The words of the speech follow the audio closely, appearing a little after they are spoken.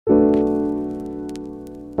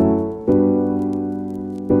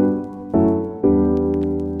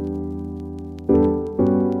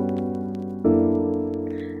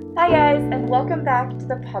welcome back to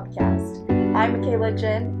the podcast. I'm Michaela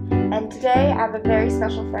Jin, and today I have a very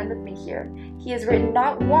special friend with me here. He has written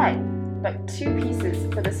not one, but two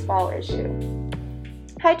pieces for this fall issue.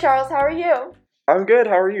 Hi Charles, how are you? I'm good,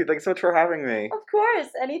 how are you? Thanks so much for having me. Of course,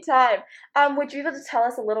 anytime. Would you be able to tell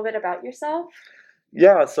us a little bit about yourself?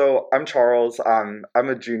 Yeah, so I'm Charles. I'm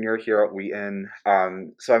a junior here at Wheaton.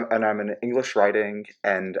 I'm an English writing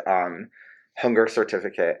and hunger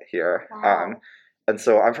certificate here. Wow. And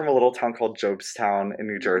so I'm from a little town called Jobstown in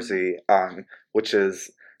New Jersey, which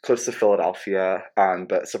is close to Philadelphia.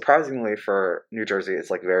 But surprisingly for New Jersey,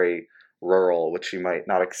 it's like very rural, which you might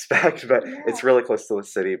not expect, but it's really close to the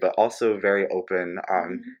city, but also very open.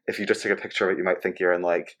 If you just take a picture of it, you might think you're in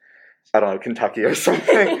like, I don't know, Kentucky or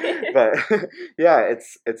something. But yeah,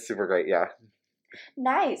 it's super great, yeah.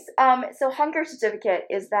 Nice. So hunger certificate,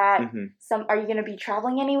 is that are you going to be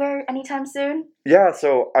traveling anywhere anytime soon? Yeah,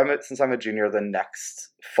 so since I'm a junior, the next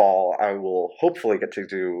fall I will hopefully get to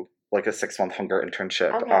do like a 6-month hunger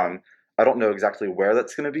internship. Okay. I don't know exactly where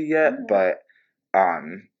that's going to be yet, but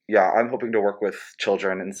yeah, I'm hoping to work with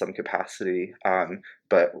children in some capacity.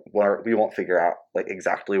 But we won't figure out like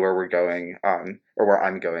exactly where we're going, or where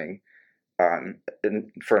I'm going,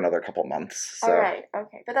 for another couple months. So. All right.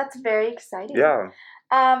 Okay. But that's very exciting. Yeah.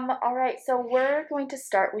 All right. So we're going to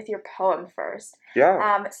start with your poem first.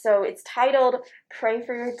 Yeah. So it's titled "Pray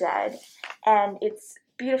for Your Dead," and it's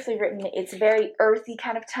beautifully written. It's very earthy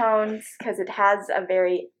kind of tones because it has a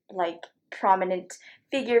very like prominent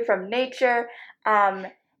figure from nature.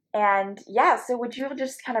 And yeah, so would you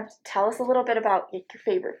just kind of tell us a little bit about your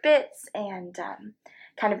favorite bits and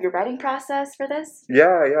kind of your writing process for this?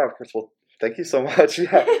 Yeah, of course. Well, thank you so much.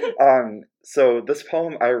 Yeah. So this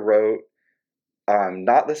poem I wrote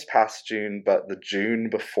not this past June, but the June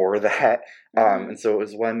before that. And so it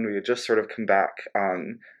was when we had just sort of come back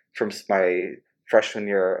from my freshman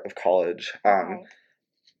year of college.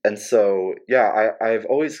 And so, yeah, I've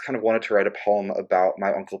always kind of wanted to write a poem about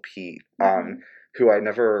my Uncle Pete, who I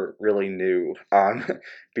never really knew,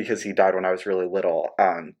 because he died when I was really little.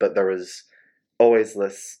 But there was always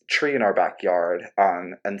this tree in our backyard,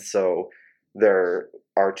 and so there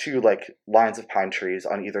are two like lines of pine trees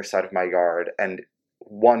on either side of my yard, and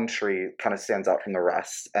one tree kind of stands out from the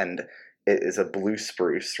rest, and it is a blue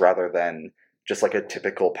spruce rather than just like a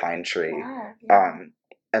typical pine tree. Wow, yeah.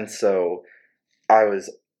 And so I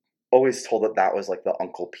was always told that was like the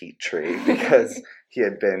Uncle Pete tree because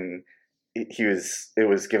it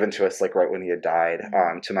was given to us like right when he had died,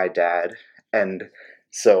 to my dad. And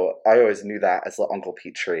so I always knew that as the Uncle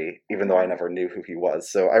Pete tree, even though I never knew who he was.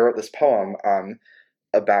 So I wrote this poem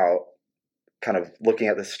about kind of looking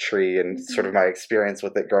at this tree and sort of my experience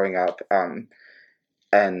with it growing up,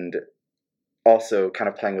 and also kind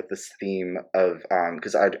of playing with this theme of,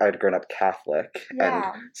 because I'd grown up Catholic, and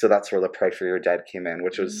so that's where the Pray for Your Dead came in,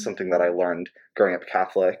 which was something that I learned growing up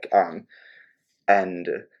Catholic, and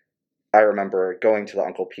I remember going to the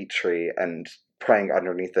Uncle Pete tree and praying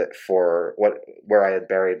underneath it for where I had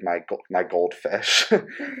buried my goldfish,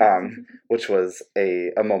 which was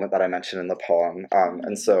a moment that I mentioned in the poem.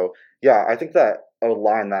 And so, yeah, I think that a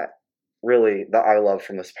line that I love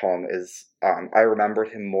from this poem is, I remembered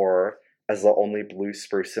him more as the only blue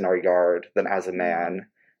spruce in our yard than as a man,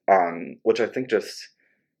 which I think just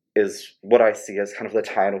is what I see as kind of the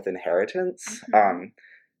tie-in with inheritance,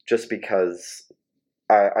 just because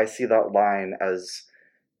I see that line as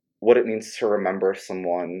what it means to remember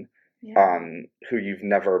someone who you've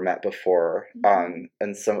never met before,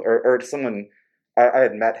 and someone I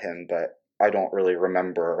had met him, but I don't really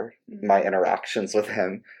remember my interactions with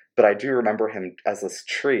him, but I do remember him as this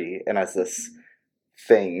tree and as this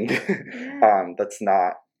thing that's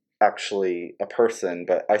not actually a person,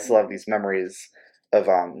 but I still have these memories of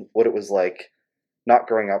what it was like not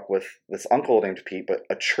growing up with this uncle named Pete, but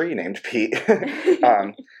a tree named Pete.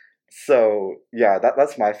 So yeah,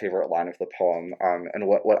 that's my favorite line of the poem, and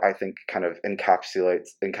what I think kind of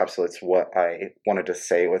encapsulates what I wanted to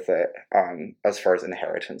say with it, as far as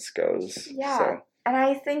inheritance goes. Yeah, so. And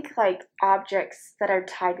I think like objects that are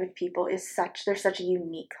tied with people there's such a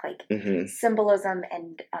unique like symbolism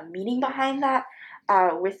and meaning behind that.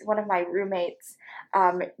 With one of my roommates,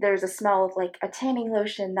 there's a smell of like a tanning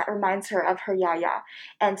lotion that reminds her of her yaya,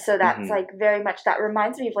 and so that's like very much that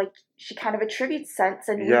reminds me of like she kind of attributes scents,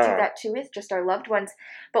 and we do that too with just our loved ones.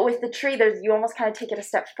 But with the tree, you almost kind of take it a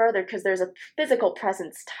step further because there's a physical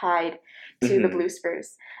presence tied to the blue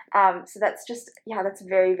spruce. So that's just that's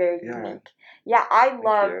very, very unique. Yeah, I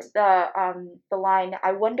loved the line,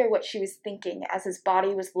 "I wonder what she was thinking as his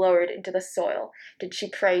body was lowered into the soil. Did she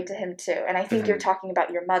pray to him too?" And I think you're talking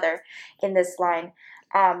about your mother in this line.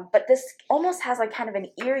 But this almost has like kind of an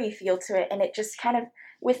eerie feel to it, and it just kind of,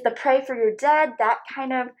 with the pray for your dead, that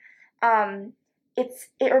kind of,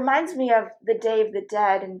 it reminds me of the Day of the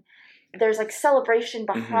Dead, and there's like celebration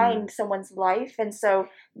behind someone's life, and so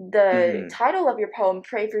the title of your poem,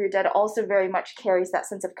 Pray for Your Dead, also very much carries that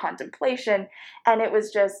sense of contemplation, and it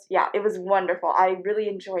was just, yeah, it was wonderful. I really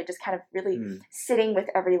enjoyed just kind of really sitting with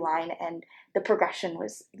every line, and the progression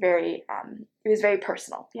was very, it was very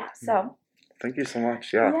personal. Yeah, so... Thank you so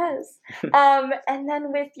much. Yeah. Yes. And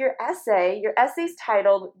then with your essay's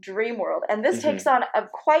titled Dream World, and this takes on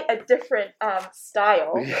quite a different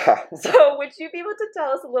style. Yeah. So would you be able to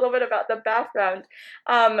tell us a little bit about the background?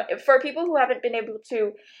 For people who haven't been able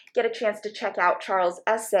to get a chance to check out Charles'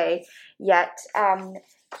 essay yet,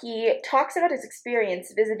 he talks about his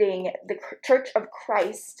experience visiting the Church of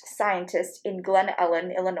Christ Scientist in Glen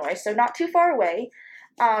Ellen, Illinois, so not too far away.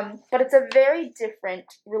 But it's a very different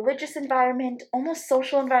religious environment, almost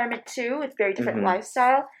social environment too. It's very different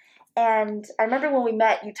lifestyle. And I remember when we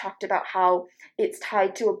met, you talked about how it's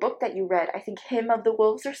tied to a book that you read, I think Hymn of the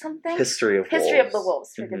Wolves or something? History of the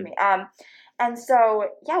Wolves, forgive me. And so,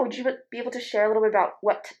 yeah, would you be able to share a little bit about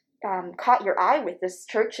what caught your eye with this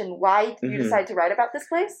church and why you decided to write about this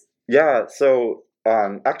place? Yeah, so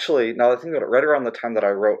actually, now that I think about it, right around the time that I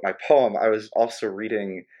wrote my poem, I was also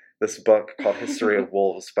reading this book called History of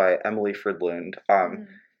Wolves by Emily Fridlund,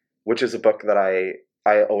 which is a book that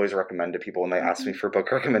I always recommend to people when they ask me for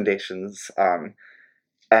book recommendations.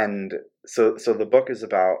 And so the book is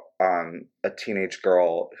about a teenage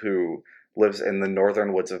girl who lives in the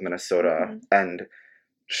northern woods of Minnesota, and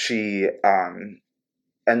she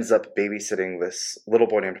ends up babysitting this little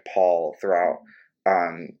boy named Paul throughout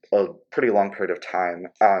a pretty long period of time.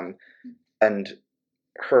 And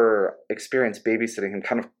her experience babysitting him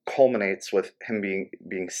kind of culminates with him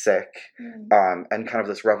being sick, and kind of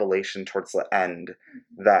this revelation towards the end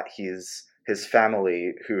that his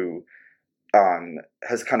family, who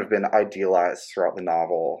has kind of been idealized throughout the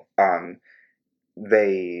novel,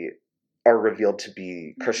 they are revealed to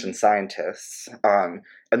be Christian Scientists, and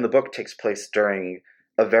the book takes place during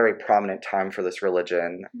a very prominent time for this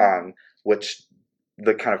religion, which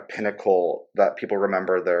the kind of pinnacle that people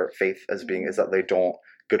remember their faith as being is that they don't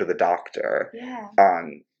go to the doctor. Yeah.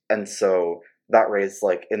 And so that raised,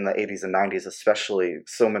 like, in the 80s and 90s especially,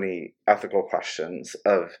 so many ethical questions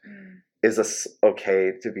of, is this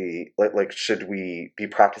okay to be, like should we be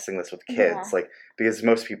practicing this with kids? Like, because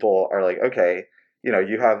most people are like, okay, you know,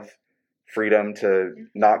 you have freedom to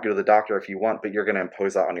not go to the doctor if you want, but you're going to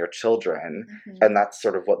impose that on your children. And that's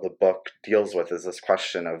sort of what the book deals with, is this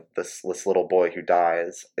question of this little boy who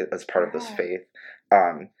dies as part of this faith.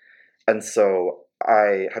 And so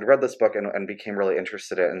I had read this book and became really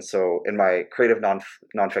interested in it. And so in my creative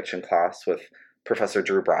nonfiction class with Professor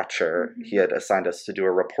Drew Bratcher, he had assigned us to do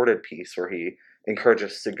a reported piece where he encouraged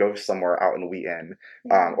us to go somewhere out in Wheaton,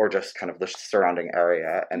 or just kind of the surrounding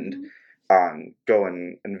area, and go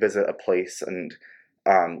and visit a place and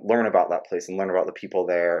learn about that place and learn about the people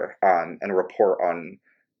there, and report on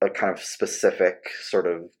a kind of specific sort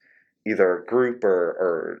of either group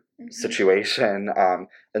or situation.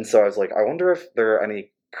 And so I was like, I wonder if there are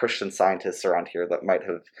any Christian Scientists around here that might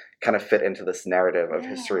have kind of fit into this narrative of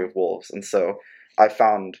History of Wolves. And so I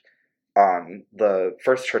found the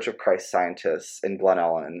First Church of Christ Scientists in Glen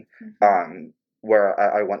Ellen, where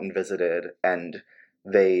I went and visited, and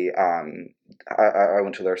they I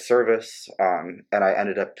went to their service, and I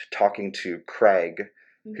ended up talking to Craig,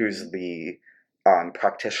 who's the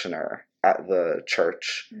practitioner at the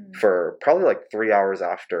church, for probably like 3 hours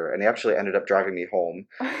after, and he actually ended up driving me home,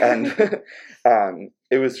 and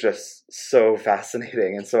it was just so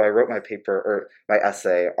fascinating. And so I wrote my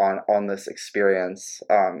essay on this experience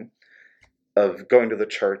of going to the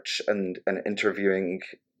church and interviewing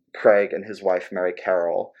Craig and his wife Mary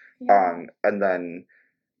Carroll. And then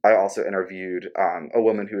I also interviewed a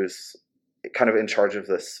woman who is kind of in charge of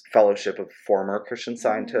this fellowship of former Christian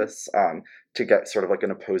Scientists, to get sort of like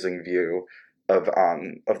an opposing view of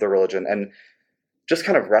the religion, and just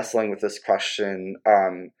kind of wrestling with this question,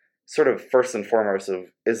 sort of first and foremost of,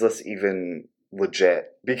 is this even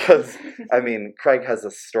legit? Because I mean, Craig has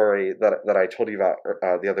a story that I told you about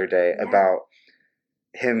the other day, about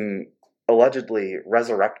him allegedly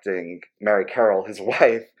resurrecting Mary Carroll, his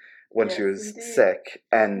wife, when she was sick,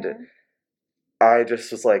 and I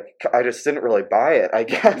just was like, I just didn't really buy it, I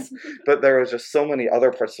guess. But there was just so many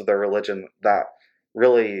other parts of their religion that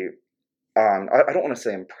really, I don't want to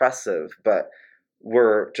say impressive, but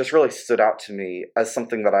were just really stood out to me as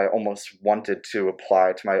something that I almost wanted to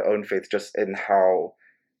apply to my own faith, just in how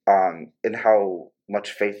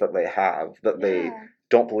much faith that they have, that they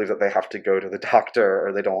don't believe that they have to go to the doctor,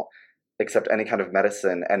 or they don't accept any kind of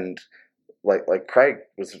medicine. And like Craig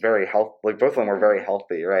was very healthy, like both of them were very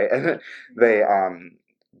healthy, right? And they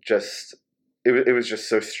just it was just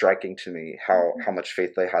so striking to me how much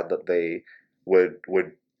faith they had, that they would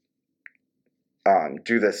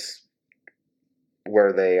do this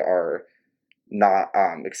where they are not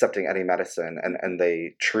accepting any medicine, and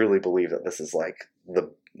they truly believe that this is like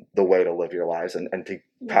the way to live your lives, and to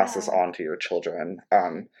pass this on to your children.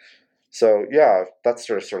 So yeah, that's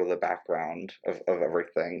sort of the background of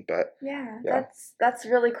everything. But yeah. That's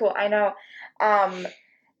really cool. I know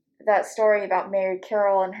that story about Mary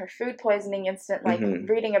Carroll and her food poisoning incident, like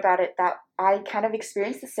reading about it, that I kind of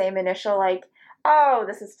experienced the same initial like, oh,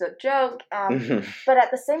 this is a joke. But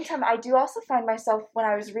at the same time, I do also find myself, when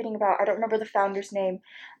I was reading about, I don't remember the founder's name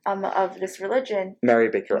of this religion. Mary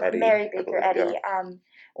Baker Eddy. Yeah.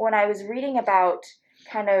 When I was reading about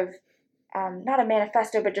kind of, not a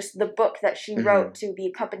manifesto, but just the book that she wrote to be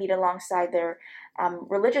accompanied alongside their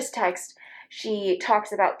religious text, she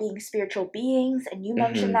talks about being spiritual beings, and you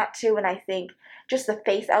mentioned that too, and I think just the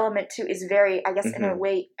faith element too is very, I guess, in a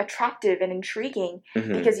way, attractive and intriguing,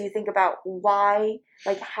 because you think about why,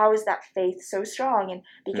 like, how is that faith so strong? And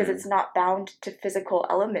because it's not bound to physical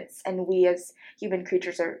elements, and we as human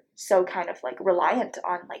creatures are so kind of like reliant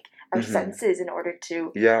on like our senses in order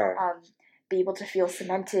to be able to feel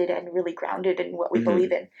cemented and really grounded in what we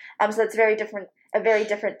believe in. So that's a very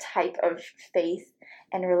different type of faith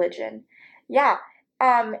and religion. Yeah.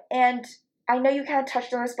 And I know you kind of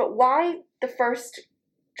touched on this, but why the First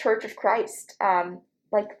Church of Christ?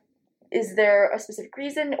 Like, is there a specific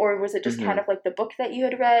reason, or was it just kind of like the book that you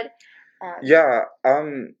had read?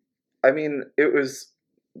 I mean, it was,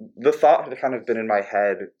 the thought had kind of been in my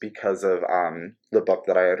head because of the book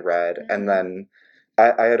that I had read, and then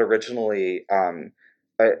I had originally I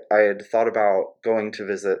had thought about going to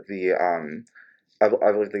visit the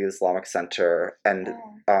I believe the Islamic Center and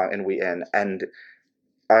in Wheaton, and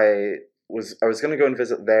I was going to go and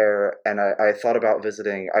visit there, and I thought about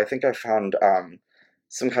visiting. I think I found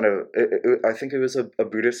some kind of, I think it was a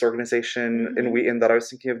Buddhist organization in Wheaton that I was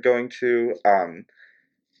thinking of going to,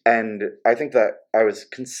 and I think that I was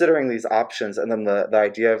considering these options, and then the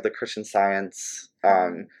idea of the Christian Science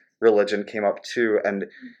religion came up too, and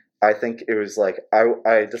I think it was like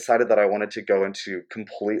I decided that I wanted to go into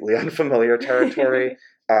completely unfamiliar territory,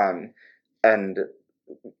 and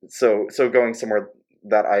so going somewhere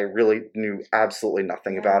that I really knew absolutely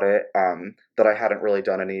nothing about it, that I hadn't really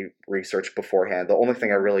done any research beforehand. The only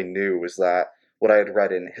thing I really knew was that what I had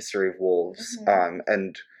read in History of Wolves,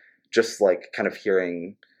 and just like kind of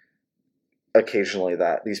hearing occasionally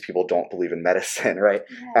that these people don't believe in medicine, right?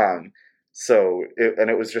 So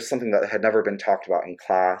it was just something that had never been talked about in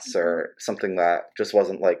class, or something that just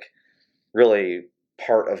wasn't like really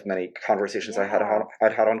part of many conversations I'd had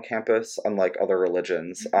on campus, unlike other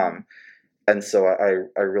religions. And so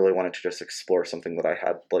I really wanted to just explore something that I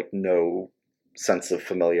had like no sense of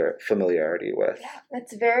familiarity with. Yeah,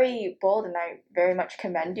 that's very bold, and I very much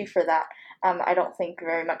commend you for that. I don't think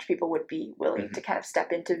very much people would be willing to kind of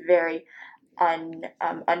step into very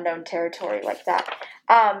unknown territory like that.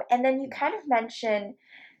 And then you kind of mentioned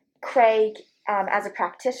Craig as a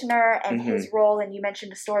practitioner and his role, and you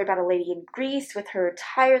mentioned a story about a lady in Greece with her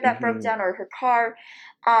tire that broke down, or her car.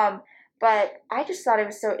 But I just thought it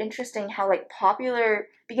was so interesting how like popular,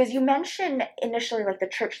 because you mentioned initially like the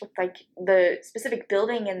church looked like, the specific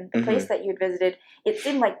building and the place that you had visited, it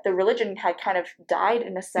seemed like the religion had kind of died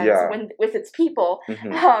in a sense with its people.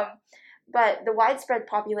 But the widespread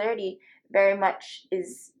popularity very much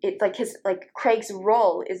is, it like his, like Craig's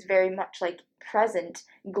role is very much like present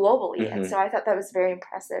globally, and so I thought that was very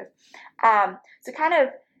impressive. So kind of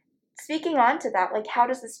speaking on to that, like, how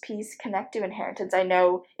does this piece connect to inheritance? I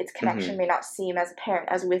know its connection may not seem as apparent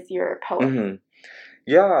as with your poem.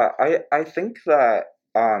 Yeah, I think that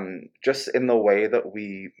just in the way that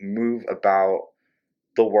we move about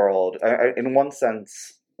the world, in one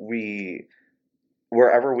sense,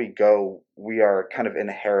 wherever we go, we are kind of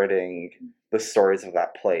inheriting the stories of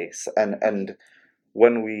that place, and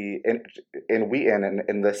when we in Wheaton,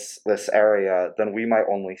 in this area, then we might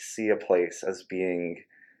only see a place as being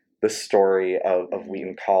the story of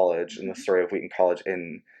Wheaton College, and the story of Wheaton College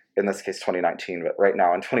in this case 2019, but right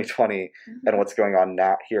now in 2020, and what's going on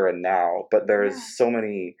now, here and now. But there's so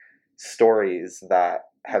many stories that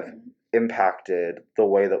have impacted the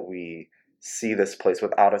way that we see this place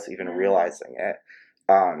without us even realizing it.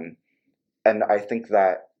 And I think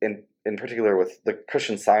that in particular with the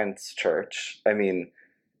Christian Science Church, I mean,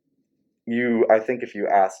 I think if you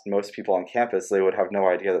asked most people on campus, they would have no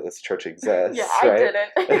idea that this church exists. I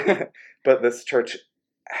didn't. But this church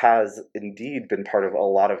has indeed been part of a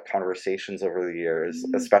lot of conversations over the years,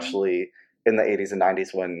 especially in the 80s and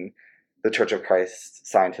 90s when the Church of Christ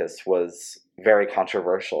Scientists was very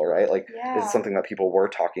controversial, right? Like, it's something that people were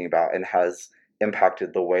talking about and has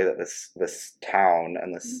impacted the way that this town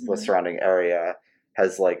and the surrounding area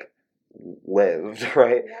has like lived,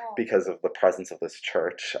 right? Because of the presence of this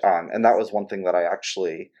church. And that was one thing that I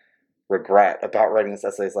actually regret about writing this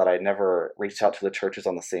essay, is that I never reached out to the churches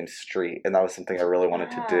on the same street, and that was something I really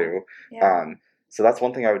wanted to do. So that's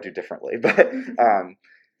one thing I would do differently. But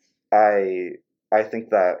I think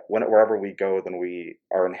that wherever we go, then we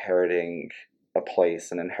are inheriting a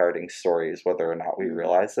place and inheriting stories, whether or not we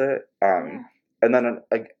realize it. And then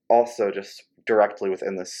also just directly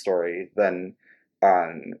within this story, then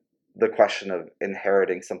the question of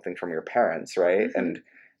inheriting something from your parents, right? And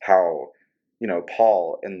how, you know,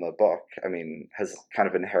 Paul in the book, I mean, has kind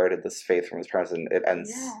of inherited this faith from his parents, and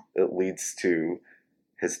it leads to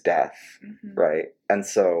his death, right? And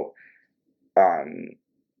so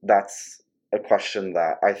that's a question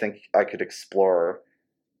that I think I could explore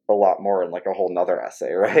a lot more in like a whole nother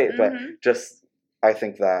essay, right? But just, I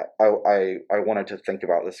think that I wanted to think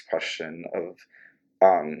about this question of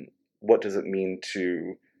what does it mean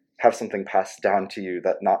to have something passed down to you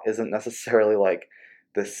that isn't necessarily like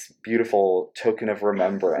this beautiful token of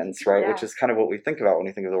remembrance, right? Which is kind of what we think about when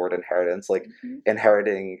we think of the word inheritance, like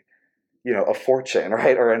inheriting, you know, a fortune,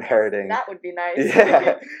 right? Or inheriting... That would be nice.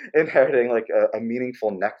 Yeah, inheriting like a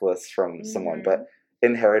meaningful necklace from someone, but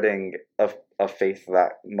inheriting a faith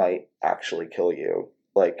that might actually kill you,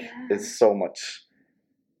 like, is so much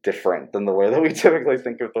different than the way that we typically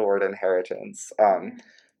think of the word inheritance.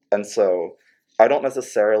 And so I don't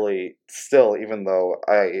necessarily still, even though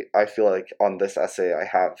I feel like on this essay I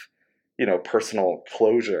have, you know, personal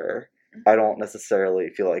closure, I don't necessarily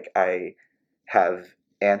feel like I have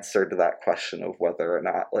answered that question of whether or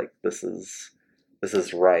not like this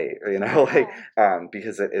is right, you know, like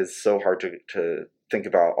because it is so hard to think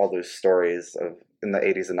about all those stories of in the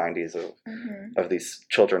 80s and 90s of these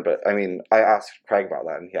children. But I mean, I asked Craig about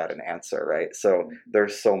that and he had an answer, right? So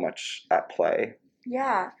there's so much at play.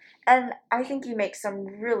 Yeah, and I think you make some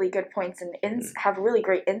really good points and have really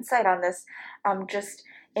great insight on this, just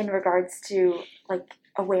in regards to like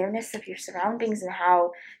awareness of your surroundings and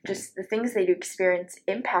how just the things that you experience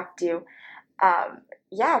impact you.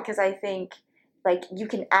 Yeah, because I think like you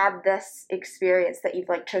can add this experience that you've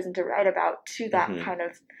like chosen to write about to that kind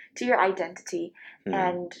of to your identity,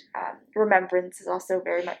 and remembrance is also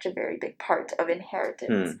very much a very big part of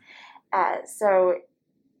inheritance. So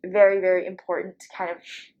very, very important kind of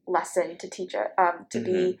lesson to teach to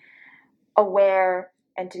be aware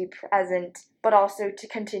and to be present, but also to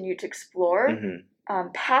continue to explore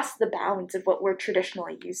past the bounds of what we're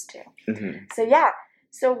traditionally used to. So yeah,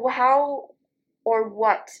 so how or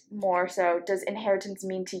what more so does inheritance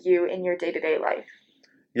mean to you in your day-to-day life?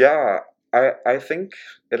 Yeah, I think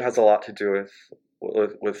it has a lot to do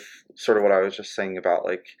with sort of what I was just saying about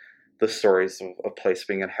like the stories of place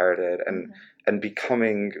being inherited and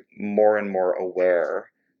becoming more and more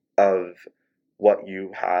aware of what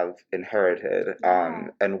you have inherited,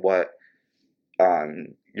 and what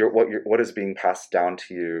is being passed down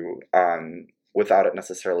to you, without it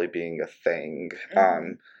necessarily being a thing,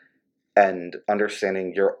 and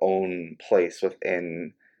understanding your own place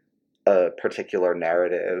within a particular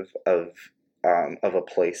narrative of a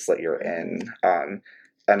place that you're in.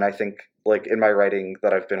 And I think like in my writing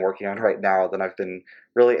that I've been working on right now, then I've been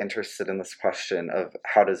really interested in this question of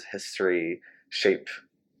how does history shape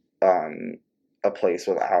a place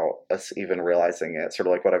without us even realizing it, sort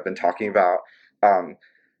of like what I've been talking about.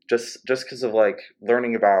 Just because of like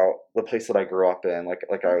learning about the place that I grew up in,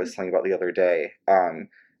 like I was telling you about the other day,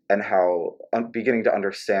 and how I'm beginning to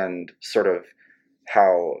understand sort of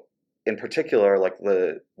how, in particular, like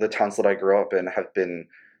the towns that I grew up in have been,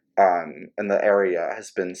 and the area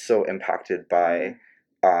has been so impacted by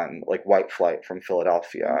like white flight from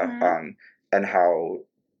Philadelphia, and how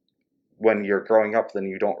when you're growing up, then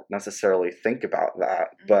you don't necessarily think about that,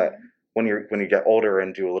 but when you get older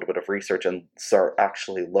and do a little bit of research and start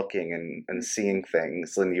actually looking and seeing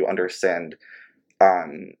things, then you understand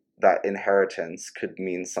that inheritance could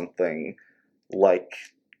mean something like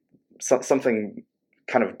something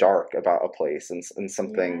kind of dark about a place, and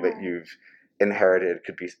something that you've inherited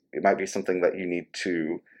it might be something that you need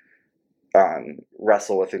to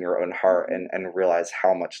wrestle with in your own heart and realize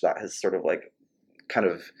how much that has sort of like kind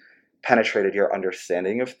of penetrated your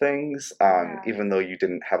understanding of things, even though you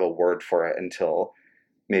didn't have a word for it until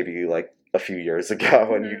maybe like a few years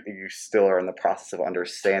ago, and you still are in the process of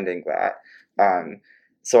understanding that.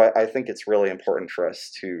 So I think it's really important for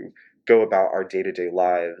us to go about our day-to-day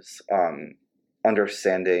lives,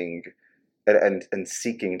 understanding and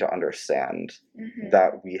seeking to understand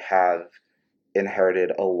that we have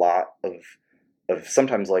inherited a lot of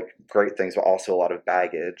sometimes like great things, but also a lot of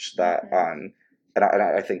baggage that and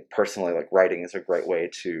I think personally, like, writing is a great way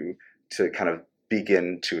to kind of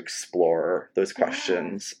begin to explore those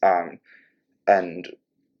questions. And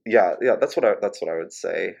that's what I would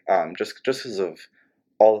say. Just because of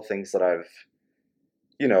all the things that I've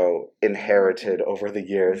inherited over the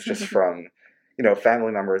years, just from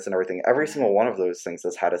family members and everything. Every single one of those things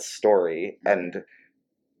has had a story, and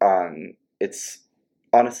it's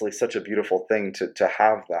honestly such a beautiful thing to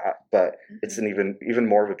have that. But it's an even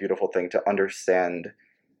more of a beautiful thing to understand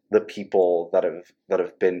the people that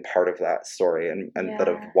have been part of that story and that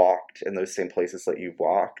have walked in those same places that you've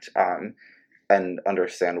walked, and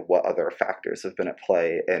understand what other factors have been at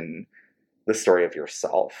play in the story of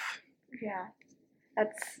yourself. Yeah.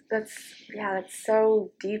 That's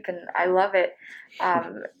so deep, and I love it.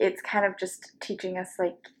 It's kind of just teaching us,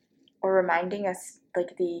 like, or reminding us, like,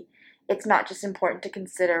 it's not just important to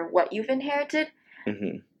consider what you've inherited,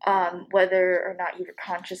 whether or not you're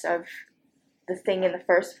conscious of the thing in the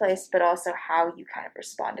first place, but also how you kind of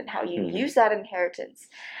respond and how you use that inheritance.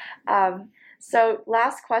 So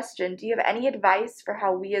last question, do you have any advice for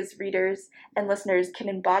how we as readers and listeners can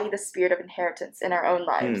embody the spirit of inheritance in our own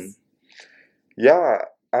lives? Yeah,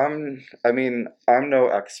 I mean, I'm no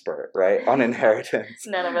expert, right, on inheritance.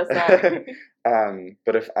 None of us are.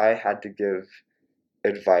 But if I had to give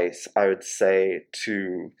advice, I would say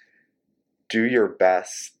to do your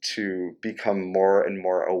best to become more and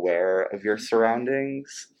more aware of your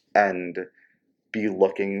surroundings and be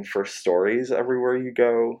looking for stories everywhere you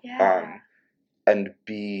go. And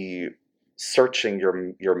be searching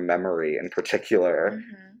your memory in particular,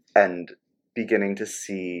 and beginning to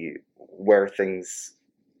see where things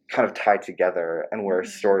kind of tie together and where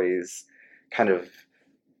stories kind of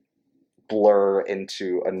blur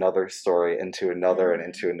into another story, into another, and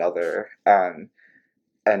into another. And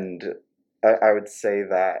I would say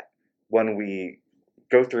that when we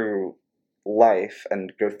go through life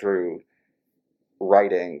and go through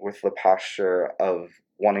writing with the posture of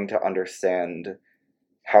wanting to understand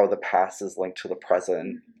how the past is linked to the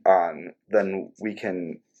present, then we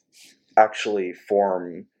can actually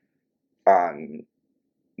form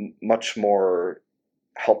much more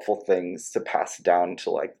helpful things to pass down to,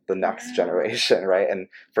 like, the next generation, right? And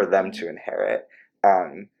for them to inherit.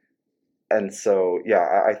 And so,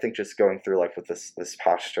 I think just going through life with this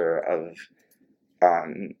posture of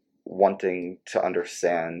wanting to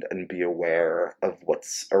understand and be aware of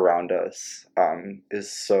what's around us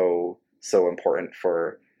is so important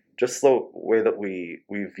for just the way that we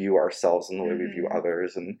view ourselves and the way we view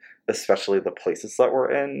others, and especially the places that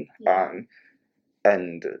we're in.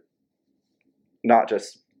 And not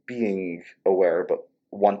just being aware, but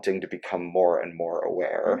wanting to become more and more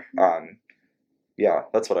aware.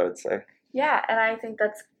 That's what I would say. Yeah, and I think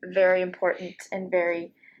that's very important and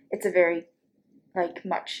it's a very, like,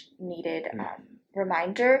 much needed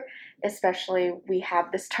reminder. Especially, we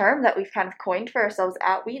have this term that we've kind of coined for ourselves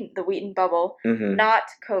at Wheaton, the Wheaton bubble, not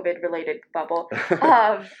COVID-related bubble.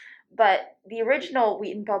 But the original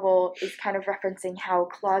Wheaton bubble is kind of referencing how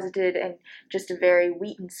closeted and just very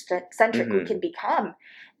Wheaton-centric we can become.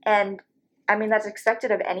 And, I mean, that's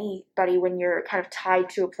expected of anybody when you're kind of tied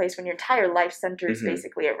to a place, when your entire life centers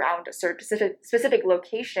basically around a certain specific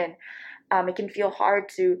location. It can feel hard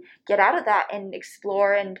to get out of that and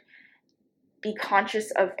explore and be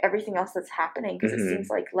conscious of everything else that's happening, because it seems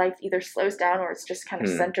like life either slows down or it's just kind of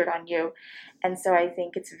centered on you. And so I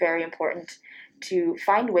think it's very important to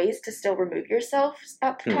find ways to still remove yourself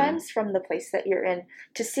at times from the place that you're in,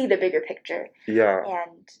 to see the bigger picture.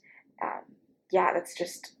 And that's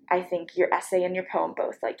just, I think your essay and your poem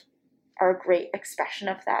both, like, are a great expression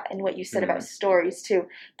of that. And what you said about stories too,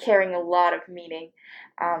 carrying a lot of meaning,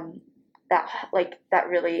 that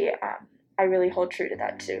really, I really hold true to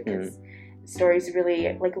that too, because stories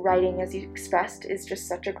really, like, writing, as you expressed, is just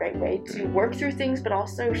such a great way to work through things, but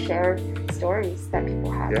also share stories that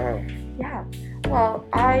people have. Well,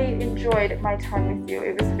 I enjoyed my time with you.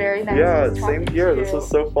 It was very nice. Same here. This was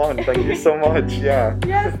so fun. Thank you so much.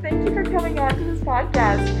 Yes, thank you for coming on to this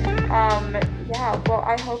podcast. Well,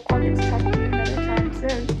 I hope I'll get to talk to you another time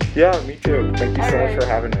soon. Yeah, me too. Thank you so much for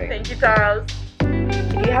having me. Thank you, Charles.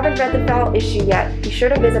 If you haven't read the fall issue yet, be sure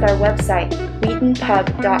to visit our website,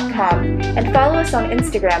 wheatonpub.com, and follow us on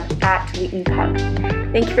Instagram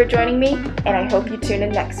 @wheatonpub. Thank you for joining me, and I hope you tune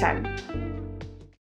in next time.